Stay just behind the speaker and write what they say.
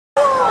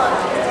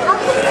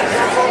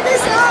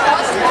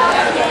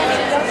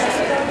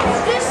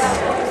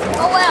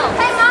Oh well.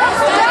 Hey, Mom.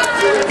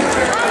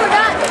 We're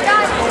done.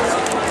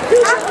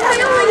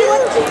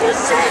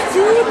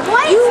 Dude,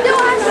 what? You still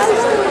have to.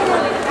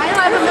 I don't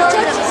have a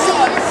million of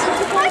seeds.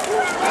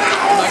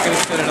 I'm not going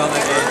to spit it on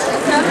that gauge.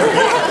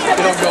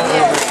 It'll go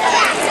over.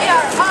 They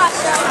are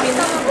awesome.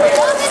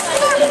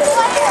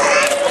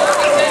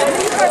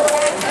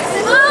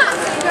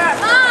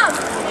 Mom!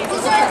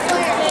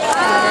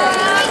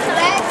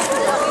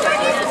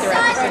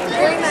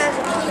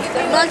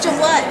 Lunch of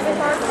what?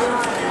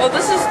 Oh,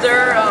 this is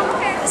their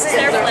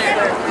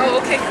flavor.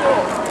 Oh, okay,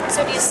 cool.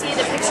 So do you see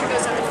the picture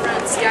goes on the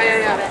front?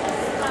 Yeah.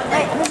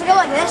 Wait, does it go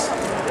like this?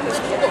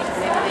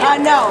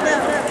 No.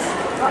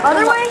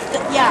 Other way?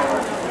 Yeah.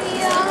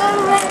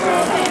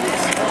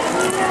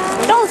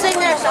 Don't sing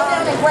there, so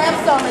I'm gonna grab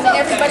some and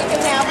everybody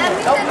can have one.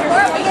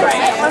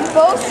 On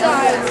both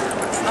sides.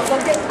 I'll go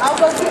get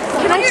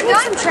some. Can I take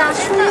some trash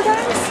for you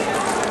guys?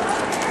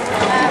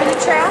 Any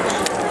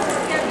trash?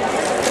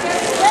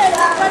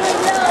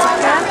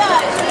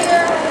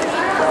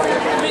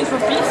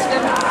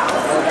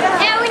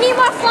 Yeah, we need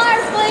more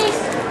flyers, please.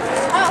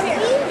 Oh, here.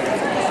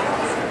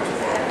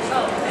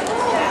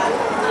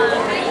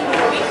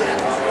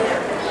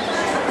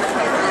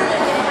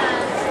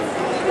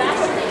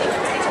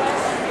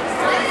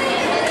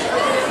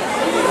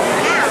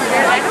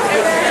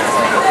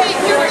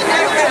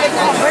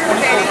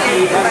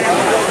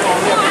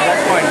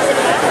 That's fine.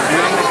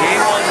 During the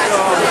game also,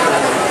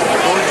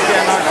 coach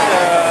cannot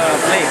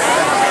play.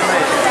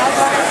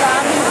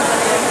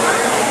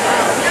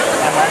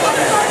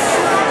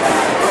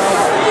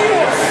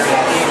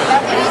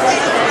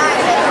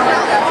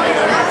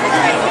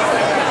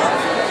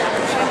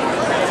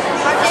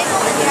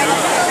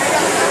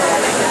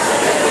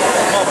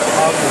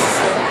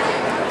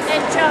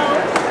 And Joe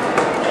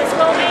is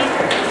going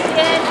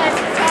in as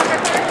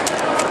photographer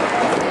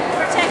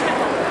for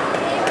technical.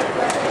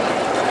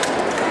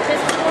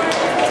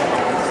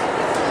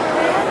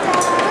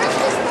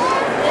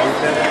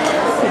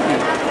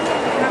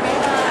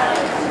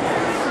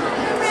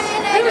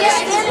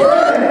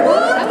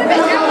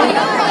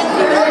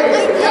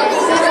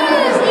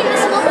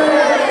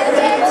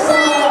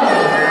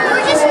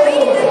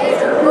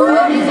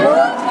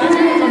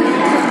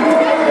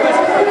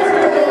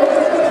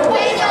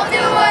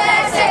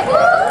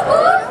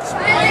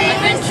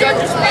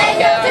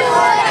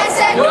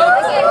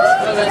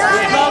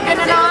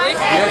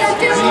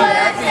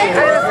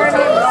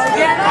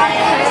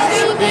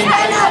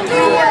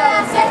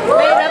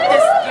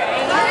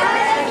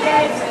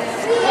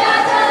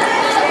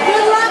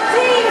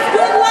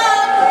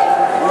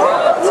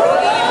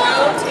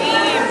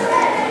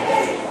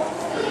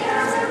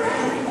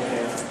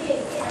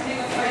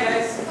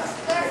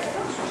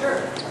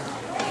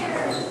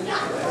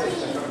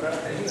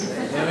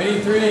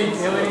 Three.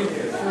 What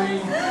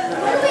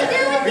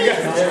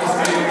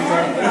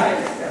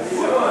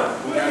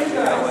are we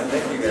doing with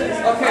these?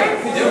 Okay,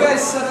 could you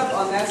guys set up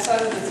on that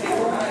side of the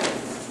table?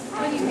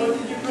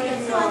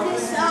 On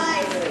this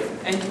side.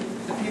 And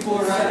the people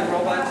around the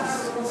robot just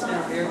stand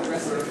over here, the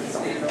rest of them can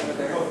stand over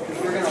there.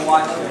 We're going to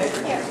watch it.